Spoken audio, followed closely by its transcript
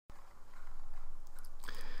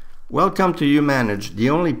Welcome to EweManage, the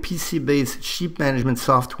only PC-based sheep management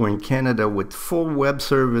software in Canada with full web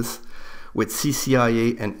service with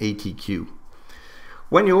CCIA and ATQ.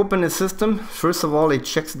 When you open a system, first of all, it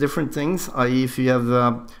checks different things, i.e. if you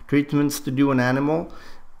have treatments to do on animal,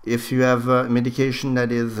 if you have medication that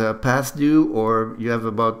is past due, or you have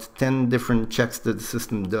about 10 different checks that the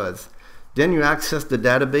system does. Then you access the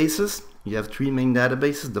databases. You have three main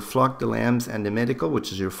databases, the flock, the lambs, and the medical,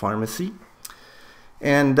 which is your pharmacy.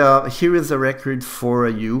 And here is a record for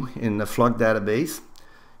you in the flock database.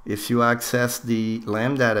 If you access the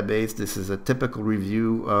lamb database, this is a typical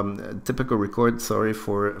review, typical record, sorry,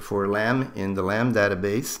 for lamb in the lamb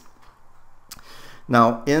database.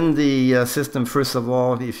 Now, in the system, first of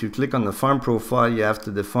all, if you click on the farm profile, you have to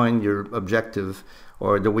define your objective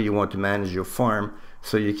or the way you want to manage your farm.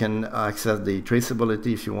 So you can access the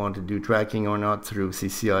traceability if you want to do tracking or not through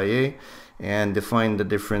CCIA, and define the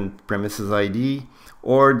different premises ID,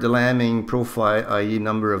 or the lambing profile, i.e.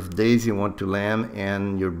 number of days you want to lamb,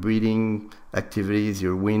 and your breeding activities,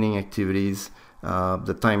 your weaning activities,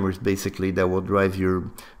 the timers basically that will drive your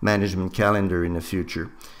management calendar in the future.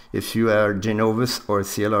 If you are Genovis or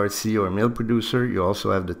CLRC or milk producer, you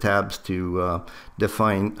also have the tabs to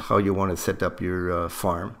define how you want to set up your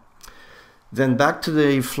farm. Then back to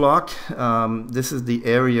the flock, this is the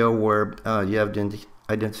area where you have the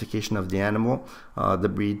identification of the animal, the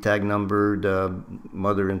breed tag number, the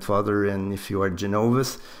mother and father, and if you are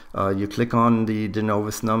Genovis, you click on the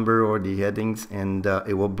Genovis number or the headings, and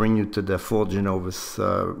it will bring you to the full Genovis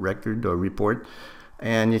record or report.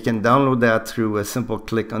 And you can download that through a simple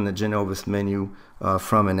click on the Genovis menu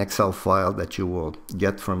from an Excel file that you will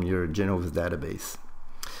get from your Genovis database.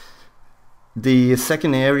 The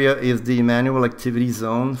second area is the manual activity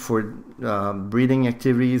zone for breeding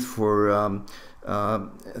activities, for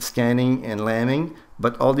scanning and lambing,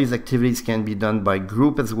 but all these activities can be done by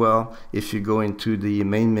group as well if you go into the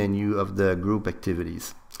main menu of the group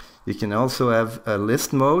activities. You can also have a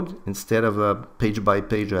list mode instead of a page by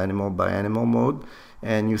page or animal by animal mode,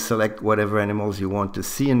 and you select whatever animals you want to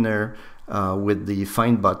see in there with the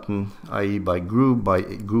find button, i.e. by group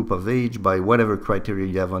of age, by whatever criteria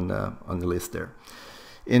you have on the list there.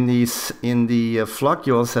 In the flock,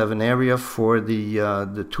 you also have an area for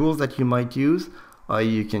the tools that you might use.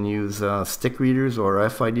 You can use stick readers or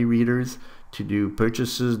RFID readers to do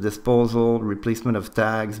purchases, disposal, replacement of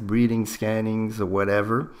tags, breeding, scannings, or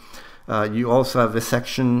whatever. You also have a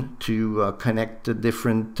section to connect the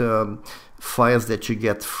different files that you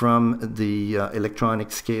get from the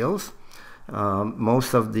electronic scales.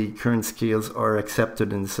 Most of the current scales are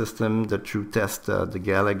accepted in the system, the True Test, the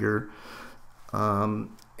Gallagher.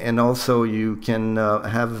 And also you can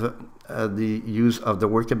have the use of the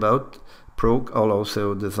Workabout Pro,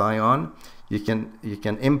 also the Zion. You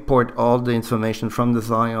can import all the information from the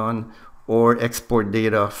Zion or export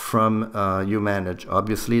data from EweManage.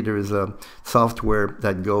 Obviously, there is a software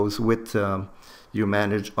that goes with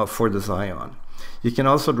EweManage for the Zion. You can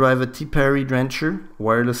also drive a T-Parry drencher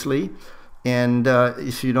wirelessly. And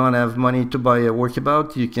if you don't have money to buy a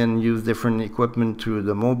Workabout, you can use different equipment through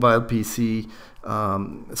the mobile PC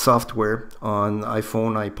software on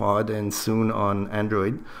iPhone, iPod, and soon on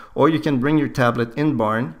Android. Or you can bring your tablet in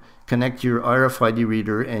barn, connect your RFID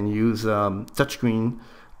reader, and use touchscreen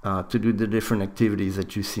to do the different activities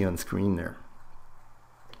that you see on screen there.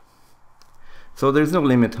 So there's no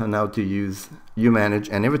limit on how to use EweManage,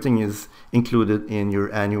 and everything is included in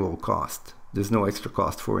your annual cost. There's no extra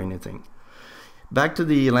cost for anything. Back to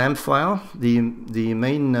the lamb file, the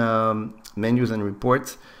main menus and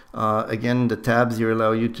reports. Again, the tabs here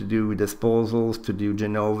allow you to do disposals, to do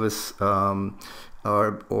Genovis,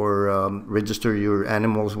 or register your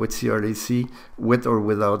animals with CRDC, with or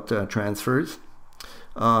without transfers.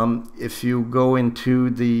 If you go into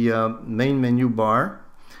the main menu bar,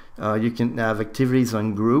 you can have activities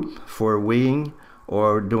on group for weighing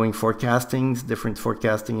or doing forecastings, different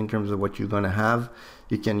forecasting in terms of what you're going to have.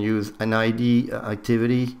 You can use an ID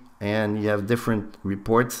activity, and you have different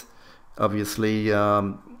reports, obviously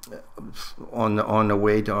on the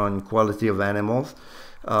weight, on quality of animals.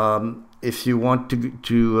 If you want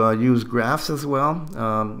to use graphs as well,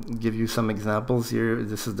 give you some examples here.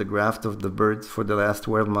 This is the graph of the birds for the last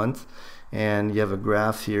 12 months. And you have a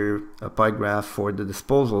graph here, a pie graph for the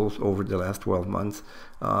disposals over the last 12 months.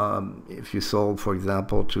 If you sold, for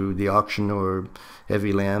example, to the auction or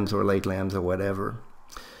heavy lambs or light lambs or whatever.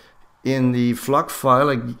 In the flock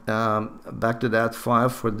file, back to that file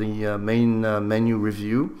for the main menu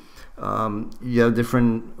review, you have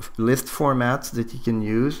different list formats that you can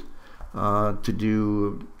use to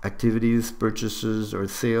do activities, purchases, or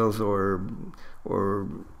sales, or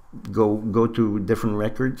go to different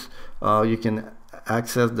records. You can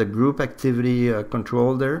access the group activity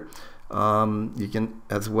control there. You can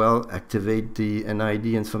as well activate the NID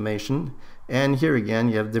information. And here again,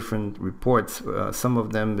 you have different reports, some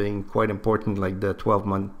of them being quite important, like the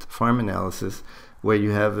 12-month farm analysis, where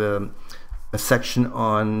you have a section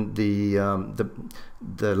on the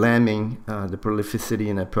lambing, the prolificity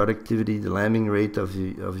and the productivity, the lambing rate of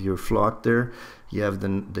your flock there. You have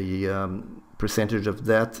the percentage of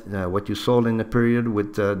that, what you sold in the period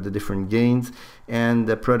with the different gains, and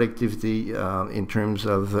the productivity in terms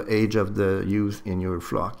of age of the ewes in your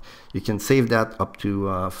flock. You can save that up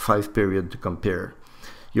to 5 periods to compare.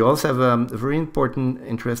 You also have a very important,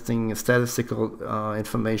 interesting statistical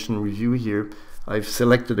information review here. I've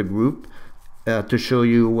selected a group to show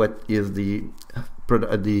you what is the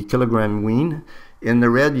kilogram wean. In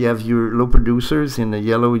the red, you have your low producers. In the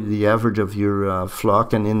yellow, the average of your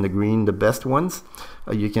flock, and in the green, the best ones.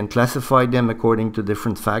 You can classify them according to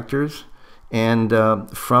different factors. And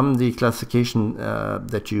from the classification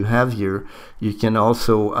that you have here, you can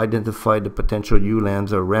also identify the potential ewe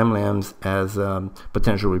lambs or ram lambs as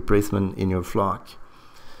potential replacement in your flock.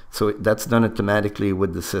 So that's done automatically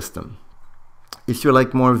with the system. If you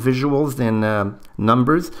like more visuals than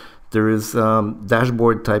numbers, there is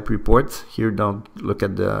dashboard type reports. Here, don't look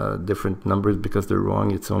at the different numbers because they're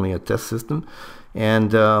wrong. It's only a test system.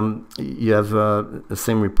 And you have the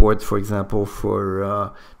same report, for example,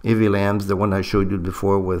 for heavy lambs. The one I showed you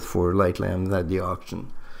before was for light lambs at the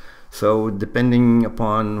auction. So depending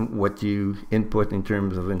upon what you input in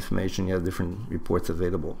terms of information, you have different reports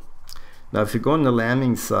available. Now, if you go on the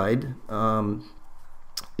lambing side,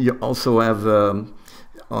 you also have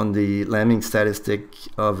on the lambing statistic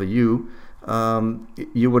of a ewe,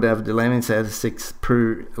 you would have the lambing statistics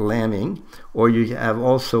per lambing, or you have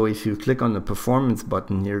also, if you click on the performance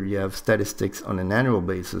button here, you have statistics on an annual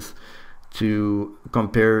basis to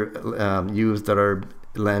compare ewes that are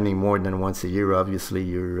lambing more than once a year. Obviously,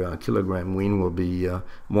 your kilogram wean will be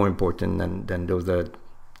more important than those that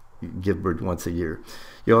give birth once a year.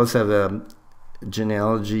 You also have a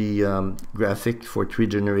genealogy graphic for 3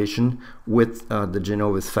 generations with the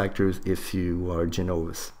Genovis factors if you are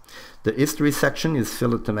Genovis. The history section is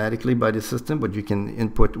filled automatically by the system, but you can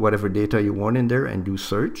input whatever data you want in there and do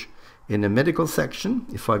search. In the medical section,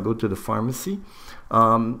 if I go to the pharmacy,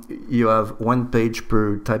 you have 1 page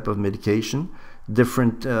per type of medication,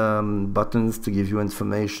 different buttons to give you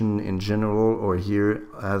information in general, or here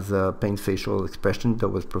as a pain facial expression that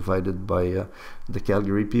was provided by the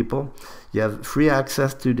Calgary people. You have free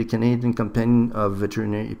access to the Canadian Companion of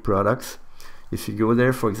Veterinary Products. If you go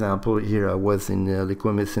there, for example, here I was in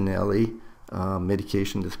Licomycin LA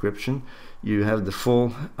medication description. You have the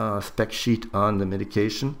full spec sheet on the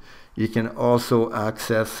medication. You can also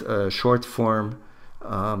access short form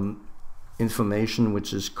information,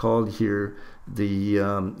 which is called here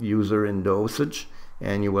the user and dosage,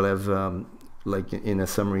 and you will have like in a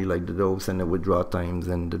summary, like the dose and the withdrawal times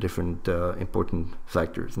and the different important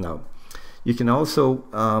factors. Now, you can also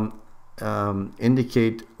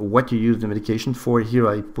indicate what you use the medication for. Here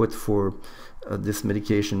I put for this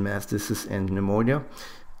medication mastitis and pneumonia.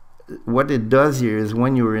 What it does here is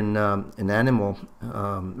when you're in an animal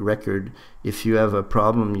record, if you have a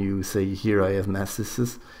problem, you say, here I have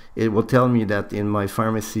mastitis, it will tell me that in my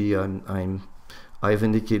pharmacy I've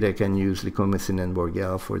indicated I can use Licomycin and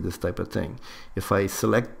Bourgal for this type of thing. If I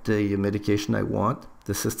select the medication I want,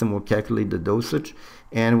 the system will calculate the dosage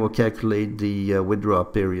and will calculate the withdrawal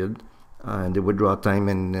period and the withdrawal time,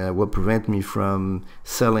 and will prevent me from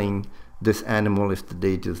selling this animal if the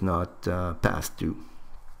date is not past due.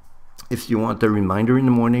 If you want a reminder in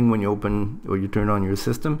the morning when you open or you turn on your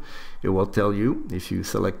system, it will tell you if you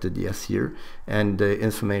selected yes here, and the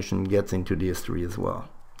information gets into the history as well.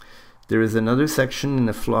 There is another section in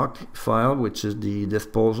the flock file, which is the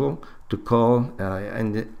disposal, to call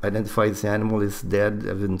and identify if the animal is dead,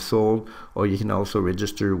 have been sold, or you can also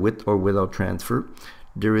register with or without transfer.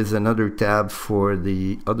 There is another tab for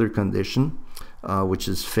the other condition, which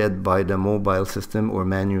is fed by the mobile system or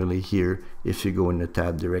manually here if you go in the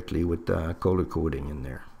tab directly with color coding in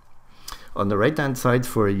there. On the right hand side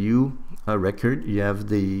for a ewe record, you have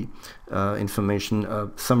the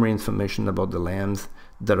information, summary information about the lambs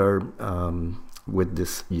that are with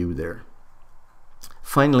this ewe there.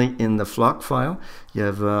 Finally, in the flock file, you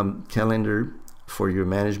have calendar for your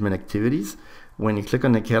management activities. When you click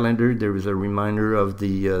on the calendar, there is a reminder of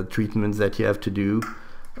the treatments that you have to do.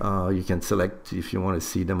 You can select if you want to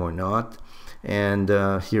see them or not. And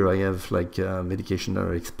here I have like medication that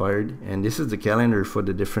are expired. And this is the calendar for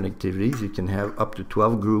the different activities. You can have up to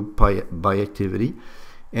 12 group by activity.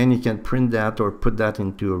 and you can print that or put that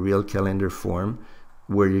into a real calendar form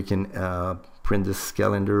where you can print this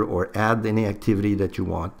calendar or add any activity that you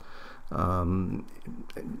want to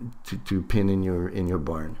pin in your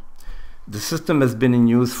barn. The system has been in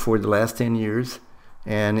use for the last 10 years,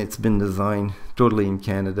 and it's been designed totally in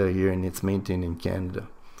Canada here, and it's maintained in Canada.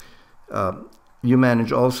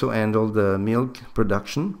 EweManage also handled the milk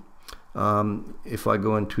production. If I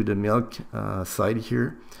go into the milk side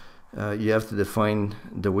here, you have to define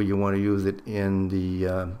the way you want to use it in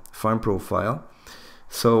the farm profile.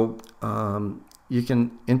 So you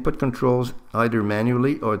can input controls either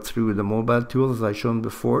manually or through the mobile tools, as I shown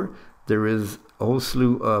before. There is a whole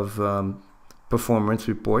slew of performance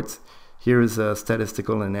reports. Here is a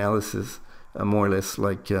statistical analysis, more or less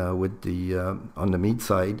like with the on the meat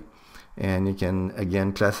side, and you can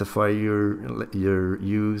again classify your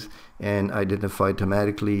ewes and identify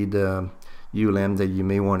automatically the ewe lamb that you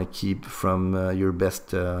may want to keep from your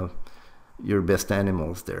best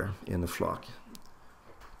animals there in the flock.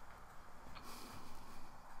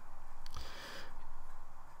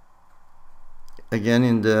 Again,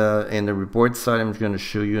 in the report side, I'm going to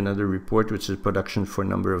show you another report, which is production for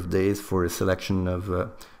number of days for a selection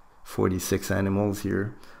of 46 animals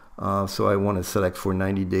here. So I want to select for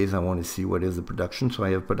 90 days. I want to see what is the production. So I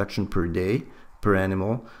have production per day, per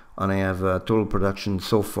animal, and I have total production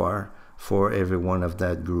so far for every one of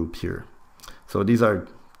that group here. So these are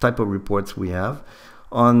type of reports we have.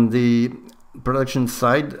 On the production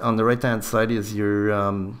side, on the right-hand side is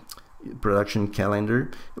your production calendar.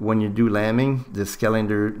 When you do lambing, this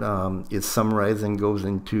calendar is summarized and goes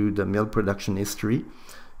into the milk production history,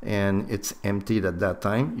 and it's emptied at that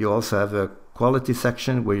time. You also have a quality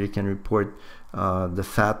section where you can report the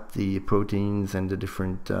fat, the proteins, and the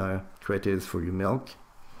different criteria for your milk.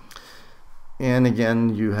 And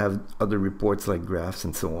again, you have other reports like graphs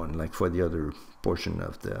and so on, like for the other portion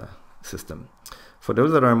of the system. For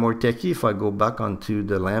those that are more techy, if I go back onto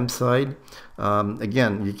the lamb side,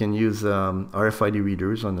 again, you can use RFID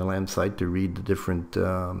readers on the lamb side to read the different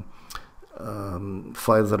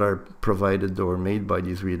files that are provided or made by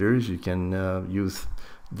these readers. You can use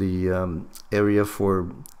the area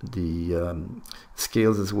for the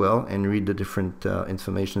scales as well and read the different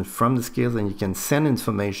information from the scales, and you can send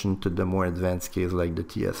information to the more advanced scales like the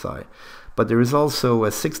TSI. But there is also a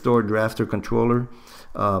 6-door drafter controller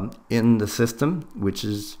in the system, which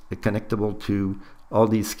is connectable to all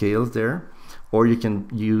these scales there, or you can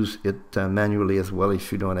use it manually as well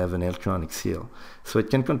if you don't have an electronic scale. So it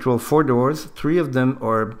can control 4 doors. 3 of them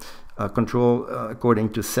are controlled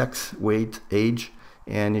according to sex, weight, age,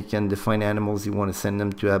 and you can define animals you want to send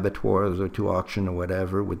them to abattoirs or to auction or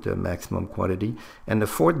whatever with the maximum quantity. And the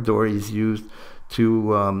 4th door is used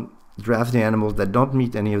to draft the animals that don't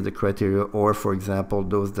meet any of the criteria, or for example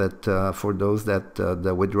those that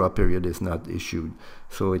the withdrawal period is not issued,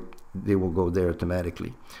 so they will go there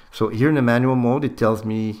automatically. So here in the manual mode, it tells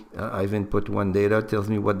me I've input 1 data, it tells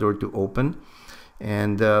me what door to open,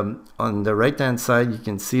 and on the right hand side you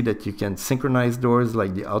can see that you can synchronize doors,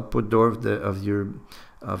 like the output door of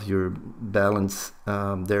your balance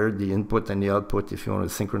there, the input and the output, if you want to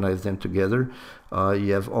synchronize them together.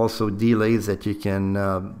 You have also delays that you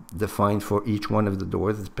can define for each one of the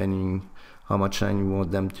doors, depending how much time you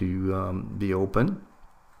want them to be open.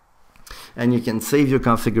 And you can save your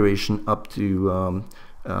configuration up to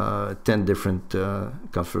 10 different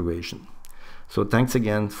configurations. So thanks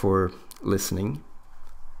again for listening.